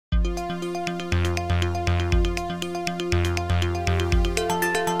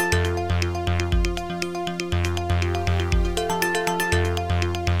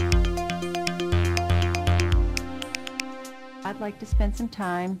like to spend some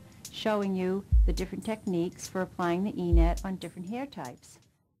time showing you the different techniques for applying the E-net on different hair types.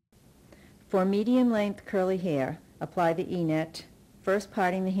 For medium-length curly hair, apply the E-net, first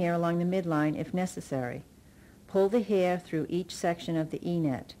parting the hair along the midline if necessary. Pull the hair through each section of the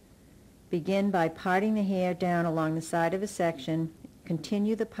E-net. Begin by parting the hair down along the side of a section,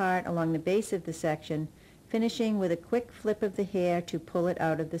 continue the part along the base of the section, finishing with a quick flip of the hair to pull it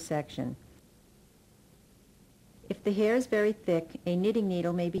out of the section. If the hair is very thick, a knitting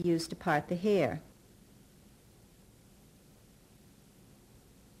needle may be used to part the hair.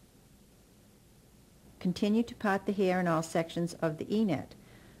 Continue to part the hair in all sections of the E-net.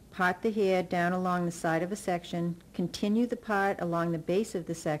 Part the hair down along the side of a section, continue the part along the base of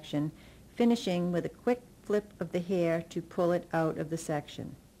the section, finishing with a quick flip of the hair to pull it out of the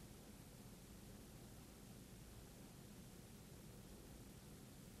section.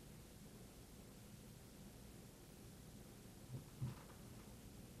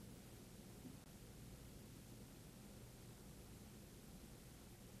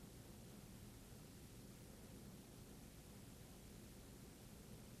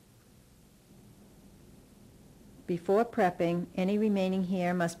 Before prepping, any remaining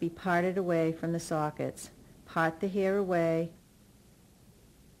hair must be parted away from the sockets. Part the hair away.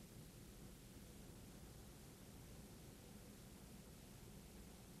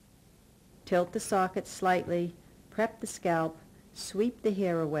 Tilt the sockets slightly, prep the scalp, sweep the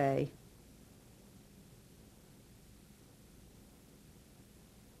hair away.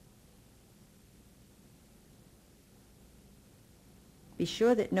 Be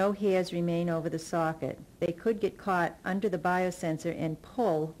sure that no hairs remain over the socket. They could get caught under the biosensor and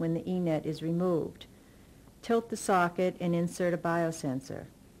pull when the E-net is removed. Tilt the socket and insert a biosensor.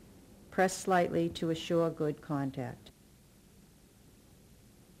 Press slightly to assure good contact.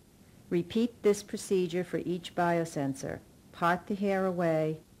 Repeat this procedure for each biosensor. Part the hair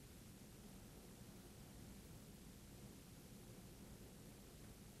away.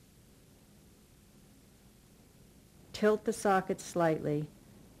 Tilt the socket slightly,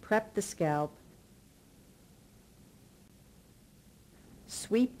 prep the scalp,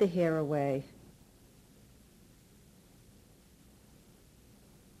 sweep the hair away,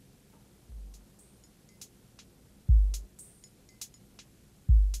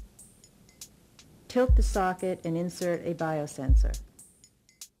 tilt the socket and insert a biosensor.